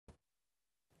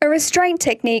A restraint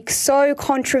technique so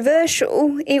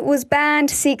controversial, it was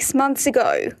banned 6 months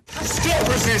ago. Stop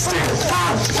resisting!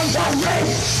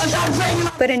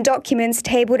 But in documents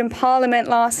tabled in Parliament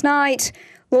last night,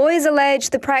 lawyers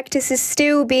allege the practice is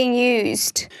still being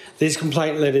used. These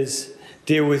complaint letters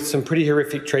deal with some pretty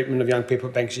horrific treatment of young people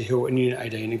at Banksia Hill and Unit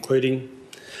 18, including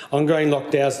ongoing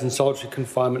lockdowns and solitary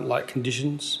confinement-like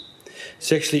conditions,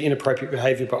 sexually inappropriate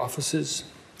behaviour by officers,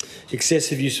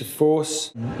 excessive use of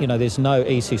force. You know, there's no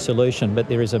easy solution, but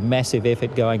there is a massive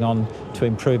effort going on to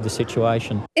improve the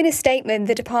situation. In a statement,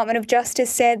 the Department of Justice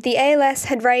said the ALS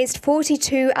had raised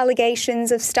 42 allegations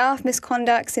of staff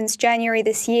misconduct since January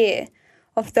this year.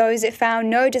 Of those, it found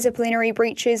no disciplinary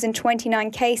breaches in 29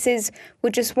 cases,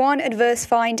 with just one adverse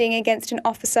finding against an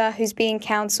officer who's being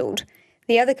counselled.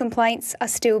 The other complaints are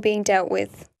still being dealt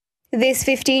with. This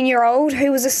 15-year-old,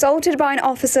 who was assaulted by an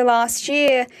officer last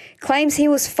year, claims he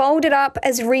was folded up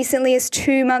as recently as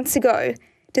 2 months ago,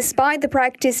 despite the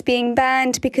practice being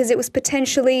banned because it was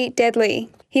potentially deadly.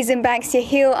 He's in Banksia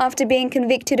Hill after being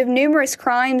convicted of numerous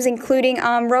crimes, including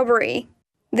armed robbery.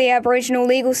 The Aboriginal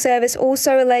Legal Service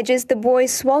also alleges the boy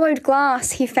swallowed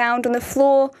glass he found on the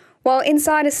floor while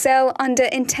inside a cell under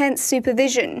intense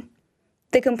supervision.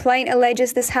 The complaint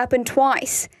alleges this happened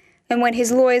twice, and when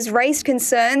his lawyers raised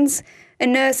concerns, a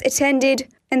nurse attended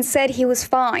and said he was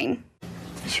fine.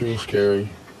 It's real scary.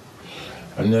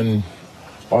 And then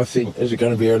I think, is it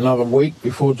going to be another week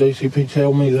before DCP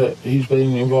tell me that he's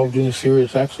been involved in a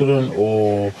serious accident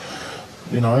or,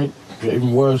 you know,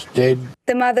 even worse, dead?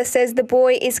 The mother says the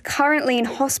boy is currently in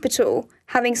hospital,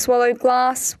 having swallowed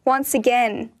glass once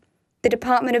again. The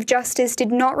Department of Justice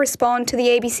did not respond to the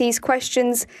ABC's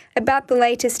questions about the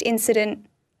latest incident.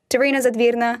 Darina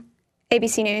Zadvirna,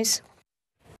 ABC News.